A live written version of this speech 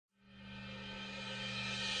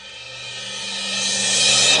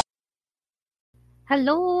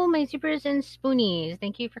Hello, my supers and spoonies.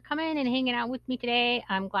 Thank you for coming and hanging out with me today.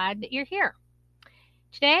 I'm glad that you're here.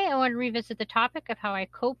 Today, I want to revisit the topic of how I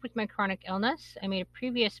cope with my chronic illness. I made a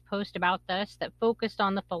previous post about this that focused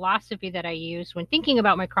on the philosophy that I use when thinking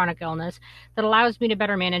about my chronic illness that allows me to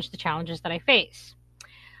better manage the challenges that I face.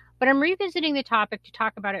 But I'm revisiting the topic to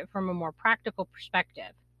talk about it from a more practical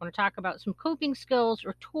perspective. I want to talk about some coping skills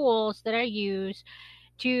or tools that I use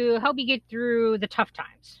to help me get through the tough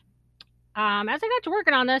times. As I got to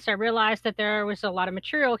working on this, I realized that there was a lot of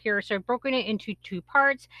material here, so I've broken it into two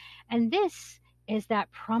parts. And this is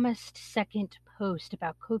that promised second post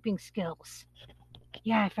about coping skills.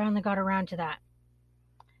 Yeah, I finally got around to that.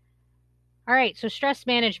 All right, so stress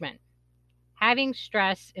management. Having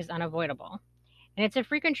stress is unavoidable, and it's a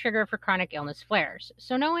frequent trigger for chronic illness flares.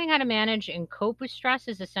 So, knowing how to manage and cope with stress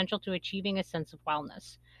is essential to achieving a sense of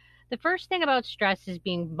wellness. The first thing about stress is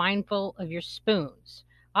being mindful of your spoons.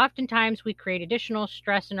 Oftentimes, we create additional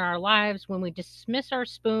stress in our lives when we dismiss our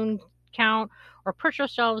spoon count or push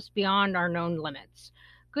ourselves beyond our known limits.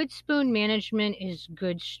 Good spoon management is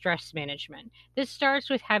good stress management. This starts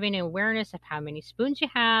with having an awareness of how many spoons you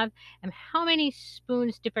have and how many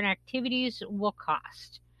spoons different activities will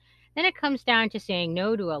cost. Then it comes down to saying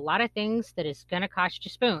no to a lot of things that is going to cost you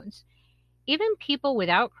spoons. Even people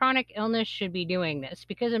without chronic illness should be doing this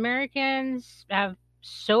because Americans have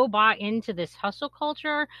so bought into this hustle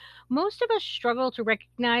culture. Most of us struggle to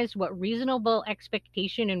recognize what reasonable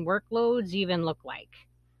expectation and workloads even look like.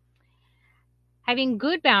 Having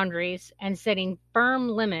good boundaries and setting firm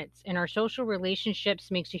limits in our social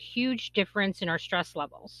relationships makes a huge difference in our stress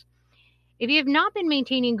levels. If you have not been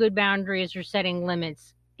maintaining good boundaries or setting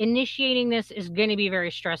limits, initiating this is going to be very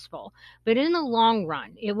stressful. But in the long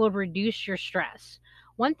run, it will reduce your stress.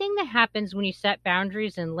 One thing that happens when you set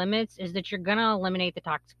boundaries and limits is that you're going to eliminate the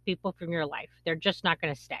toxic people from your life. They're just not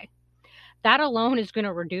going to stay. That alone is going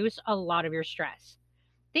to reduce a lot of your stress.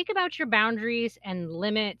 Think about your boundaries and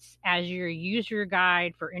limits as your user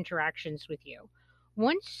guide for interactions with you.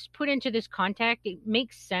 Once put into this context, it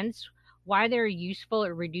makes sense why they're useful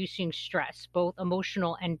at reducing stress, both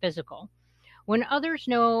emotional and physical. When others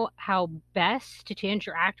know how best to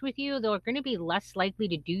interact with you, they're going to be less likely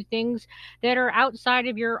to do things that are outside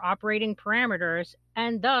of your operating parameters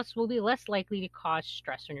and thus will be less likely to cause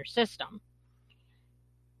stress on your system.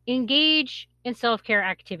 Engage in self care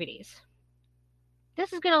activities.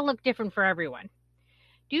 This is going to look different for everyone.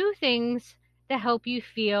 Do things that help you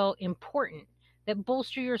feel important, that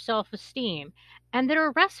bolster your self esteem, and that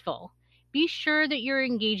are restful. Be sure that you're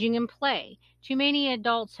engaging in play. Too many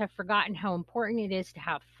adults have forgotten how important it is to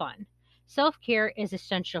have fun. Self care is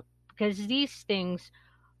essential because these things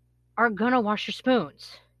are going to wash your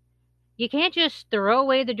spoons. You can't just throw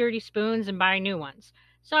away the dirty spoons and buy new ones.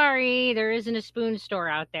 Sorry, there isn't a spoon store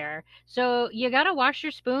out there. So you got to wash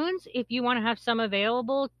your spoons if you want to have some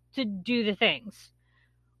available to do the things.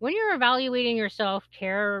 When you're evaluating your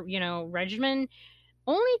self-care, regimen,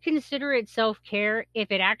 only consider it self-care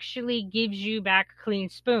if it actually gives you back clean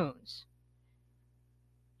spoons.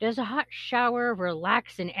 Does a hot shower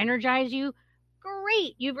relax and energize you?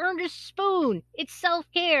 Great, you've earned a spoon. It's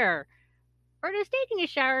self-care. Or does taking a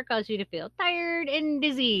shower cause you to feel tired and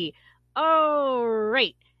dizzy? Oh,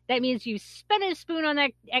 right. That means you spent a spoon on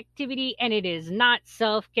that activity and it is not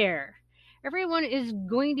self-care. Everyone is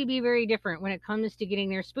going to be very different when it comes to getting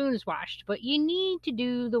their spoons washed, but you need to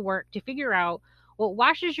do the work to figure out what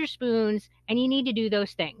washes your spoons, and you need to do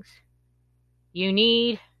those things. You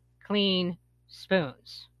need clean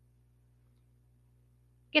spoons.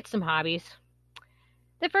 Get some hobbies.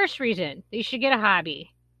 The first reason that you should get a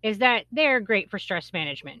hobby is that they're great for stress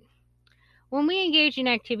management. When we engage in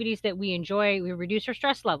activities that we enjoy, we reduce our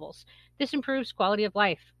stress levels. This improves quality of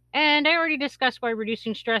life. And I already discussed why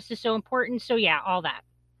reducing stress is so important, so yeah, all that.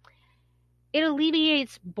 It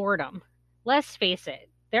alleviates boredom. Let's face it,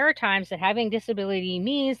 there are times that having disability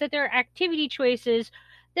means that there are activity choices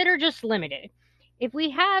that are just limited. If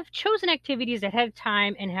we have chosen activities ahead of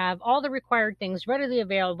time and have all the required things readily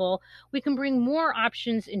available, we can bring more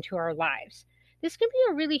options into our lives. This can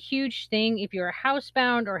be a really huge thing if you're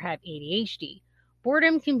housebound or have ADHD.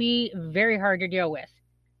 Boredom can be very hard to deal with.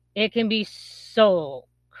 It can be soul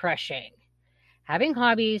crushing. Having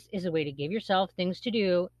hobbies is a way to give yourself things to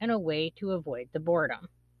do and a way to avoid the boredom.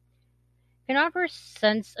 It can offer a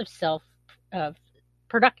sense of of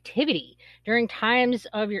productivity during times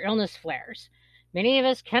of your illness flares. Many of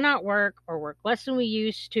us cannot work or work less than we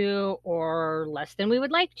used to or less than we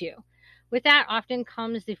would like to. With that often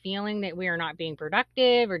comes the feeling that we are not being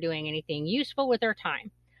productive or doing anything useful with our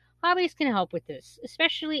time. Hobbies can help with this,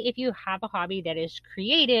 especially if you have a hobby that is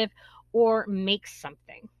creative or makes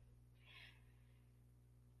something.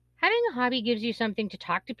 Having a hobby gives you something to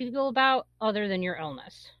talk to people about other than your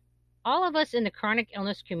illness. All of us in the chronic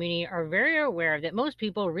illness community are very aware that most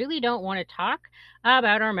people really don't want to talk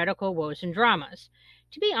about our medical woes and dramas.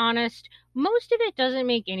 To be honest, most of it doesn't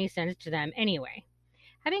make any sense to them anyway.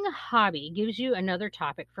 Having a hobby gives you another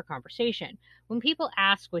topic for conversation. When people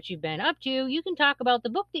ask what you've been up to, you can talk about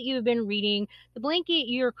the book that you've been reading, the blanket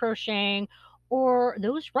you're crocheting, or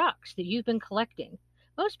those rocks that you've been collecting.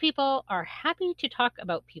 Most people are happy to talk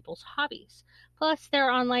about people's hobbies. Plus, there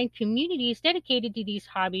are online communities dedicated to these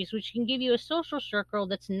hobbies, which can give you a social circle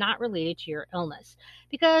that's not related to your illness.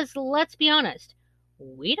 Because let's be honest,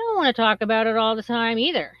 we don't want to talk about it all the time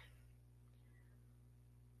either.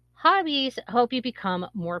 Hobbies help you become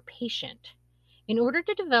more patient. In order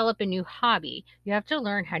to develop a new hobby, you have to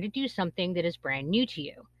learn how to do something that is brand new to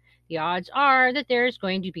you. The odds are that there is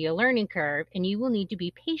going to be a learning curve, and you will need to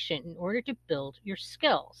be patient in order to build your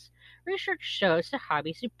skills. Research shows that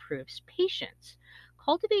hobbies improves patience.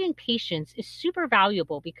 Cultivating patience is super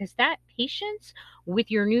valuable because that patience with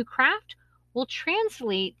your new craft will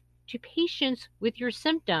translate to patience with your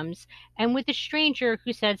symptoms and with a stranger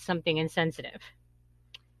who said something insensitive.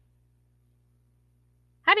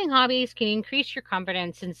 Having hobbies can increase your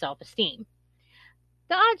confidence and self esteem.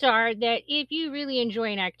 The odds are that if you really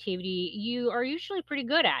enjoy an activity, you are usually pretty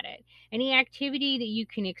good at it. Any activity that you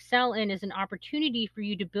can excel in is an opportunity for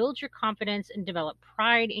you to build your confidence and develop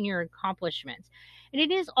pride in your accomplishments. And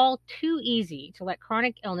it is all too easy to let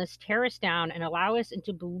chronic illness tear us down and allow us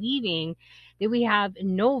into believing that we have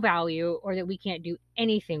no value or that we can't do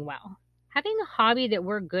anything well. Having a hobby that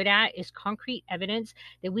we're good at is concrete evidence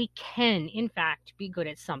that we can, in fact, be good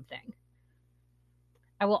at something.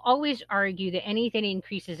 I will always argue that anything that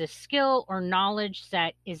increases a skill or knowledge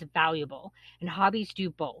set is valuable, and hobbies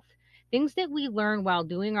do both. Things that we learn while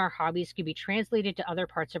doing our hobbies can be translated to other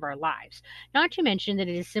parts of our lives, not to mention that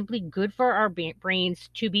it is simply good for our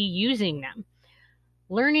brains to be using them.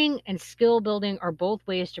 Learning and skill building are both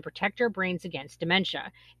ways to protect our brains against dementia.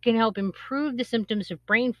 It can help improve the symptoms of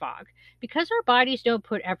brain fog. Because our bodies don't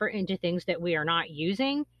put effort into things that we are not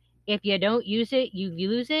using, if you don't use it, you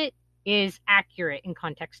lose it, is accurate in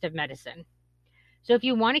context of medicine. So if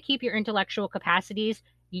you want to keep your intellectual capacities,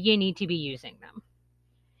 you need to be using them.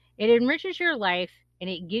 It enriches your life and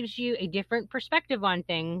it gives you a different perspective on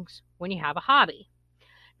things when you have a hobby.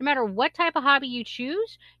 No matter what type of hobby you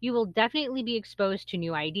choose, you will definitely be exposed to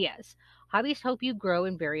new ideas. Hobbies help you grow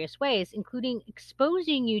in various ways, including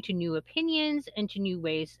exposing you to new opinions and to new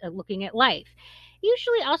ways of looking at life. It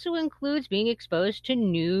usually also includes being exposed to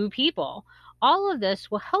new people. All of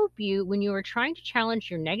this will help you when you are trying to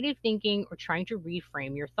challenge your negative thinking or trying to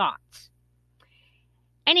reframe your thoughts.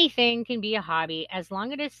 Anything can be a hobby as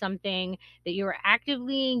long as it is something that you are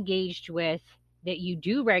actively engaged with, that you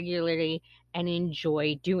do regularly and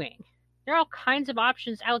enjoy doing. There are all kinds of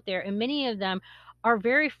options out there, and many of them are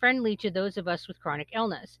very friendly to those of us with chronic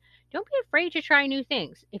illness. Don't be afraid to try new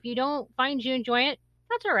things. If you don't find you enjoy it,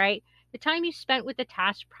 that's all right. The time you spent with the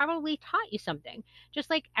task probably taught you something. Just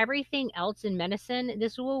like everything else in medicine,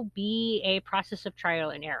 this will be a process of trial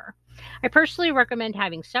and error. I personally recommend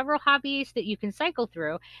having several hobbies that you can cycle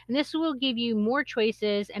through, and this will give you more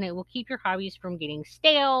choices and it will keep your hobbies from getting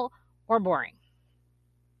stale or boring.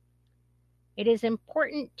 It is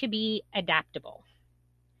important to be adaptable.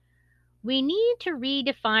 We need to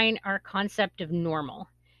redefine our concept of normal.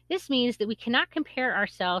 This means that we cannot compare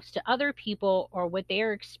ourselves to other people or what they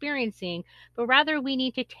are experiencing, but rather we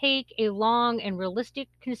need to take a long and realistic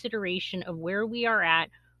consideration of where we are at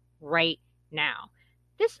right now.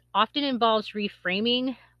 This often involves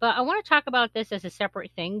reframing, but I want to talk about this as a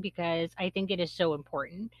separate thing because I think it is so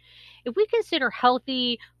important. If we consider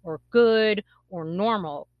healthy or good or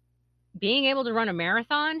normal being able to run a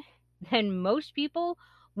marathon, then most people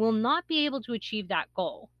will not be able to achieve that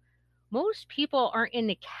goal. Most people aren't in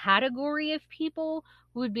the category of people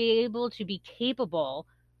who would be able to be capable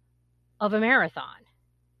of a marathon.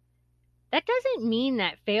 That doesn't mean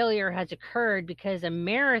that failure has occurred because a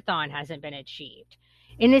marathon hasn't been achieved.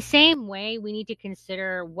 In the same way, we need to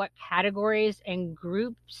consider what categories and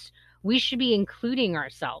groups we should be including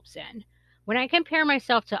ourselves in. When I compare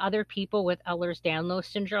myself to other people with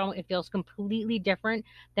Ehlers-Danlos syndrome, it feels completely different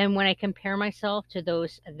than when I compare myself to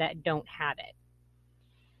those that don't have it.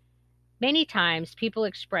 Many times, people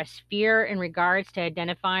express fear in regards to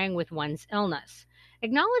identifying with one's illness.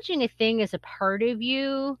 Acknowledging a thing as a part of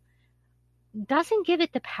you doesn't give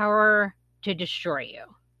it the power to destroy you.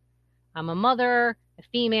 I'm a mother, a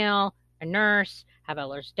female, a nurse, have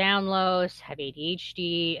Ehlers-Danlos, have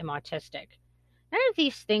ADHD, am autistic. None of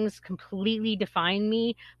these things completely define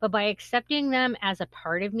me, but by accepting them as a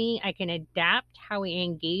part of me, I can adapt how I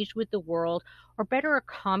engage with the world or better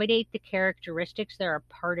accommodate the characteristics that are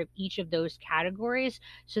part of each of those categories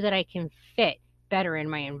so that I can fit better in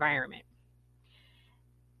my environment.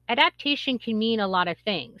 Adaptation can mean a lot of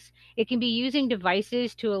things. It can be using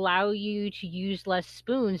devices to allow you to use less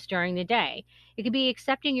spoons during the day. It can be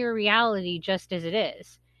accepting your reality just as it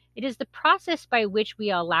is. It is the process by which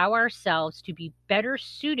we allow ourselves to be better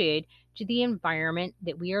suited to the environment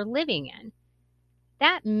that we are living in.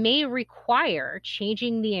 That may require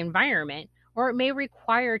changing the environment, or it may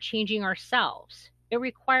require changing ourselves. It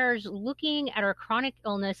requires looking at our chronic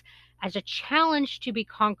illness as a challenge to be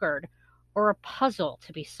conquered or a puzzle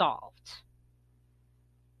to be solved.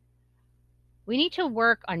 We need to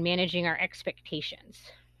work on managing our expectations.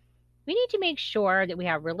 We need to make sure that we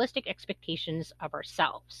have realistic expectations of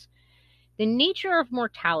ourselves. The nature of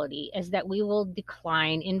mortality is that we will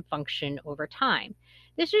decline in function over time.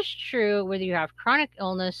 This is true whether you have chronic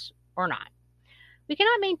illness or not. We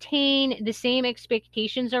cannot maintain the same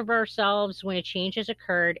expectations of ourselves when a change has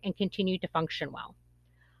occurred and continue to function well.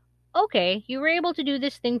 Okay, you were able to do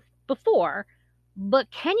this thing before, but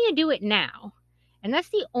can you do it now? And that's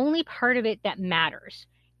the only part of it that matters.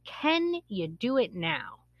 Can you do it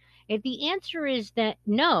now? If the answer is that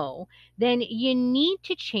no, then you need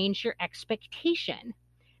to change your expectation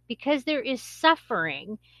because there is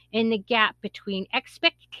suffering in the gap between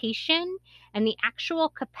expectation and the actual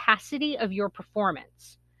capacity of your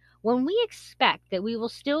performance. When we expect that we will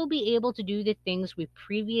still be able to do the things we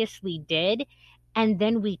previously did and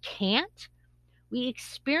then we can't, we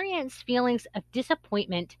experience feelings of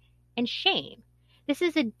disappointment and shame. This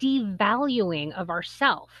is a devaluing of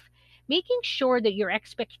ourself. Making sure that your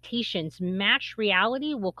expectations match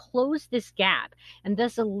reality will close this gap and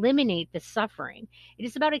thus eliminate the suffering. It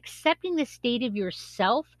is about accepting the state of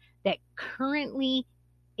yourself that currently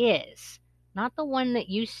is, not the one that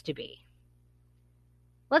used to be.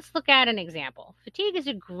 Let's look at an example. Fatigue is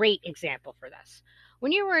a great example for this.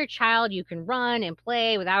 When you were a child, you can run and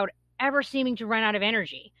play without ever seeming to run out of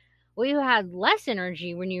energy. Well, you had less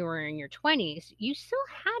energy when you were in your 20s. You still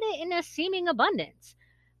had it in a seeming abundance.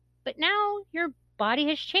 But now your body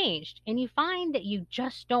has changed and you find that you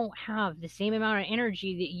just don't have the same amount of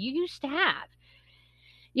energy that you used to have.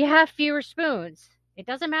 You have fewer spoons. It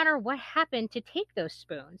doesn't matter what happened to take those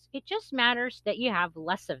spoons. It just matters that you have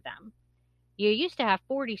less of them. You used to have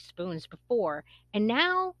 40 spoons before, and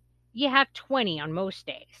now you have 20 on most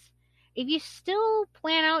days. If you still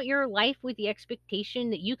plan out your life with the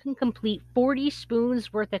expectation that you can complete 40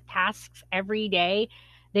 spoons worth of tasks every day,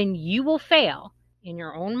 then you will fail in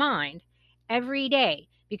your own mind every day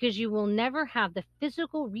because you will never have the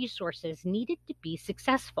physical resources needed to be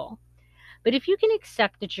successful. But if you can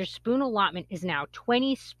accept that your spoon allotment is now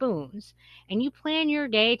 20 spoons and you plan your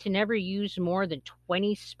day to never use more than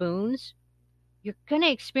 20 spoons, you're going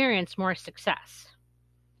to experience more success.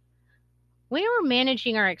 When we're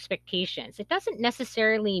managing our expectations, it doesn't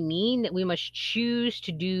necessarily mean that we must choose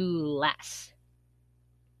to do less.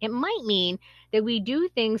 It might mean that we do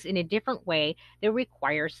things in a different way that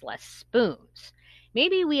requires less spoons.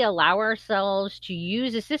 Maybe we allow ourselves to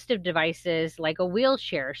use assistive devices like a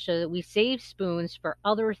wheelchair so that we save spoons for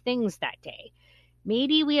other things that day.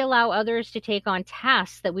 Maybe we allow others to take on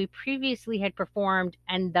tasks that we previously had performed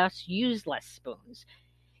and thus use less spoons.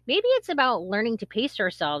 Maybe it's about learning to pace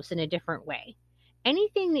ourselves in a different way.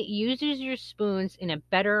 Anything that uses your spoons in a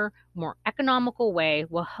better, more economical way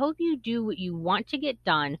will help you do what you want to get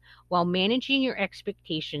done while managing your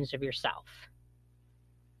expectations of yourself.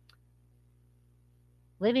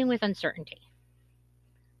 Living with uncertainty.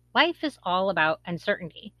 Life is all about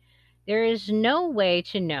uncertainty. There is no way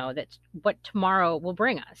to know what tomorrow will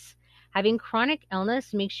bring us. Having chronic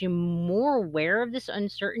illness makes you more aware of this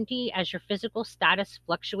uncertainty as your physical status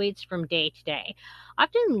fluctuates from day to day,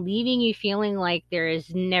 often leaving you feeling like there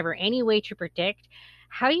is never any way to predict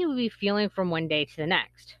how you will be feeling from one day to the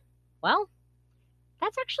next. Well,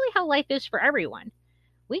 that's actually how life is for everyone.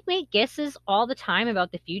 We make guesses all the time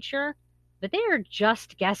about the future, but they are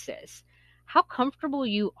just guesses. How comfortable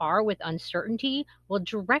you are with uncertainty will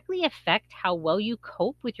directly affect how well you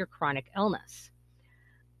cope with your chronic illness.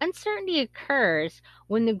 Uncertainty occurs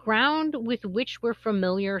when the ground with which we're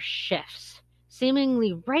familiar shifts,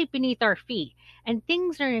 seemingly right beneath our feet, and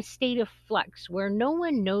things are in a state of flux where no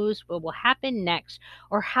one knows what will happen next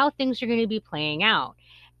or how things are going to be playing out,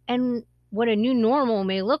 and what a new normal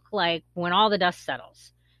may look like when all the dust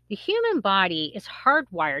settles. The human body is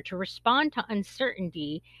hardwired to respond to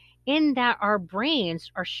uncertainty in that our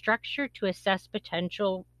brains are structured to assess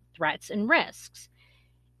potential threats and risks.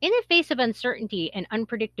 In the face of uncertainty and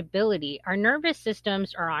unpredictability, our nervous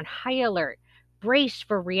systems are on high alert, braced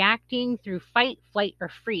for reacting through fight, flight, or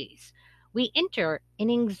freeze. We enter an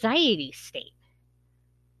anxiety state.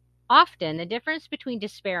 Often, the difference between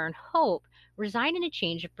despair and hope reside in a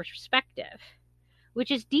change of perspective, which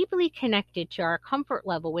is deeply connected to our comfort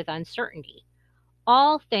level with uncertainty.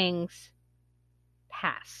 All things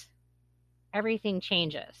pass. Everything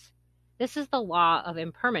changes. This is the law of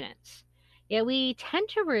impermanence. Yet we tend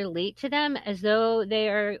to relate to them as though they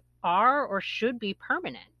are or should be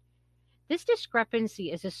permanent. This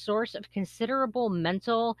discrepancy is a source of considerable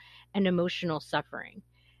mental and emotional suffering.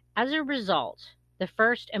 As a result, the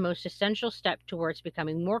first and most essential step towards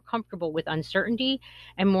becoming more comfortable with uncertainty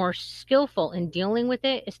and more skillful in dealing with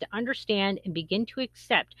it is to understand and begin to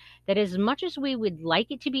accept that as much as we would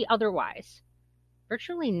like it to be otherwise,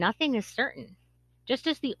 virtually nothing is certain. Just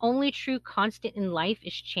as the only true constant in life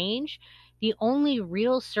is change, the only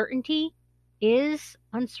real certainty is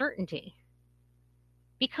uncertainty.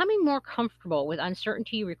 Becoming more comfortable with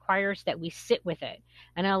uncertainty requires that we sit with it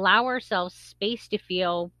and allow ourselves space to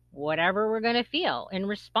feel whatever we're going to feel in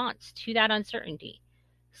response to that uncertainty.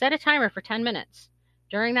 Set a timer for 10 minutes.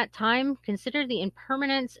 During that time, consider the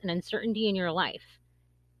impermanence and uncertainty in your life.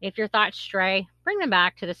 If your thoughts stray, bring them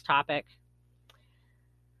back to this topic.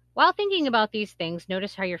 While thinking about these things,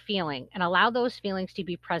 notice how you're feeling and allow those feelings to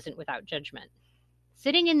be present without judgment.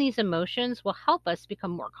 Sitting in these emotions will help us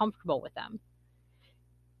become more comfortable with them.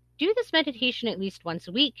 Do this meditation at least once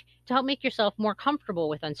a week to help make yourself more comfortable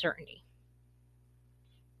with uncertainty.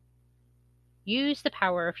 Use the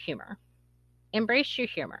power of humor. Embrace your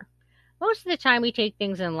humor. Most of the time, we take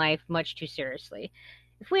things in life much too seriously.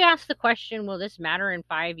 If we ask the question, will this matter in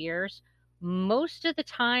 5 years? Most of the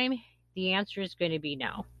time, the answer is going to be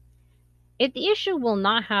no. If the issue will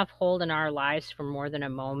not have hold in our lives for more than a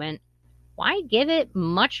moment, why give it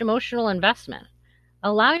much emotional investment?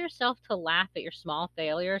 Allow yourself to laugh at your small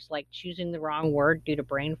failures, like choosing the wrong word due to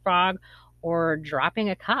brain fog or dropping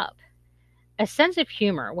a cup. A sense of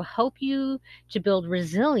humor will help you to build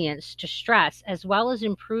resilience to stress as well as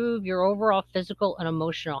improve your overall physical and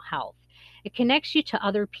emotional health. It connects you to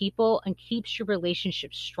other people and keeps your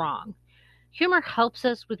relationships strong. Humor helps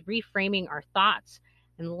us with reframing our thoughts,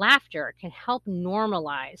 and laughter can help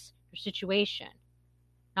normalize your situation.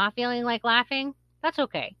 Not feeling like laughing? That's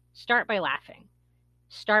okay. Start by laughing.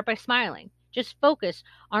 Start by smiling. Just focus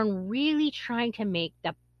on really trying to make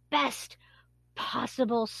the best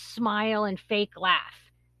possible smile and fake laugh.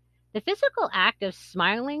 The physical act of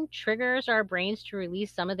smiling triggers our brains to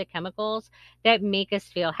release some of the chemicals that make us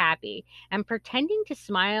feel happy. And pretending to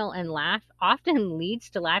smile and laugh often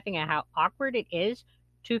leads to laughing at how awkward it is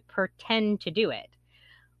to pretend to do it.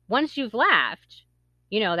 Once you've laughed,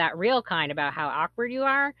 that real kind about how awkward you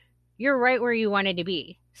are, you're right where you wanted to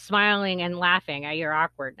be, smiling and laughing at your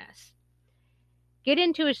awkwardness. Get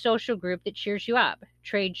into a social group that cheers you up.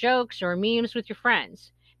 Trade jokes or memes with your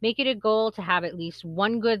friends. Make it a goal to have at least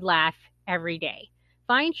one good laugh every day.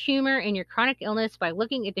 Find humor in your chronic illness by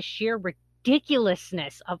looking at the sheer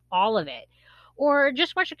ridiculousness of all of it. Or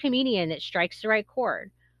just watch a comedian that strikes the right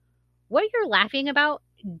chord. What you're laughing about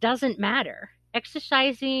doesn't matter.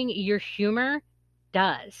 Exercising your humor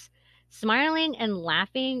does. Smiling and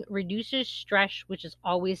laughing reduces stress, which is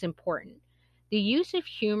always important. The use of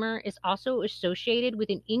humor is also associated with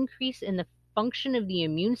an increase in the function of the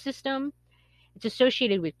immune system. It's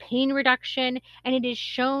associated with pain reduction, and it is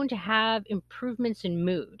shown to have improvements in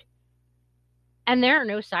mood. And there are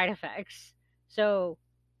no side effects. So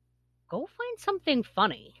go find something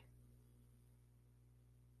funny.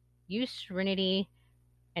 Use serenity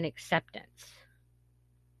and acceptance.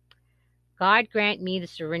 God grant me the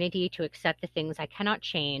serenity to accept the things I cannot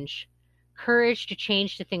change, courage to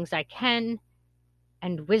change the things I can,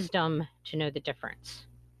 and wisdom to know the difference.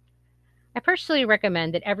 I personally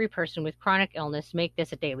recommend that every person with chronic illness make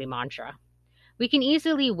this a daily mantra. We can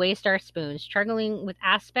easily waste our spoons struggling with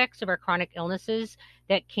aspects of our chronic illnesses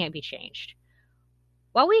that can't be changed,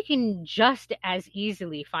 while we can just as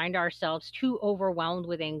easily find ourselves too overwhelmed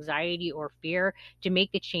with anxiety or fear to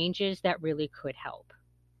make the changes that really could help.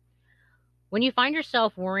 When you find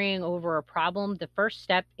yourself worrying over a problem, the first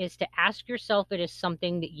step is to ask yourself if it is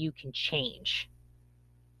something that you can change.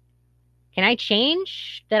 Can I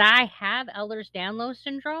change that I have Ehlers-Danlos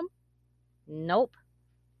syndrome? Nope.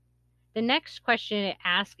 The next question to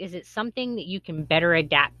ask is it something that you can better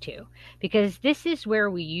adapt to? Because this is where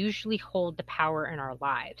we usually hold the power in our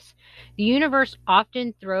lives. The universe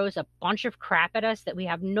often throws a bunch of crap at us that we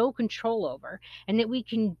have no control over and that we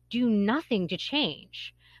can do nothing to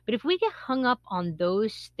change. But if we get hung up on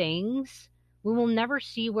those things, We will never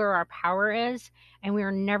see where our power is, and we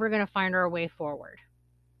are never going to find our way forward.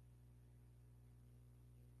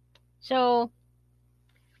 So,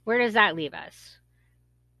 where does that leave us?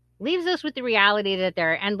 Leaves us with the reality that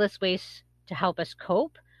there are endless ways to help us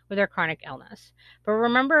cope with our chronic illness. But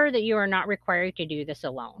remember that you are not required to do this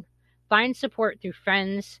alone. Find support through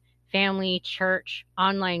friends, family, church,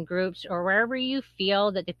 online groups, or wherever you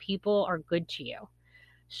feel that the people are good to you.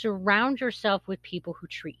 Surround yourself with people who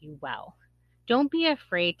treat you well. Don't be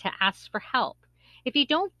afraid to ask for help. If you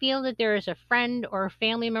don't feel that there is a friend or a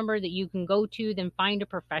family member that you can go to, then find a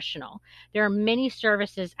professional. There are many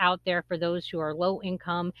services out there for those who are low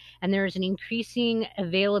income, and there is an increasing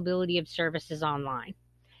availability of services online.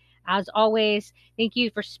 As always, thank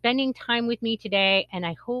you for spending time with me today, and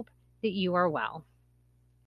I hope that you are well.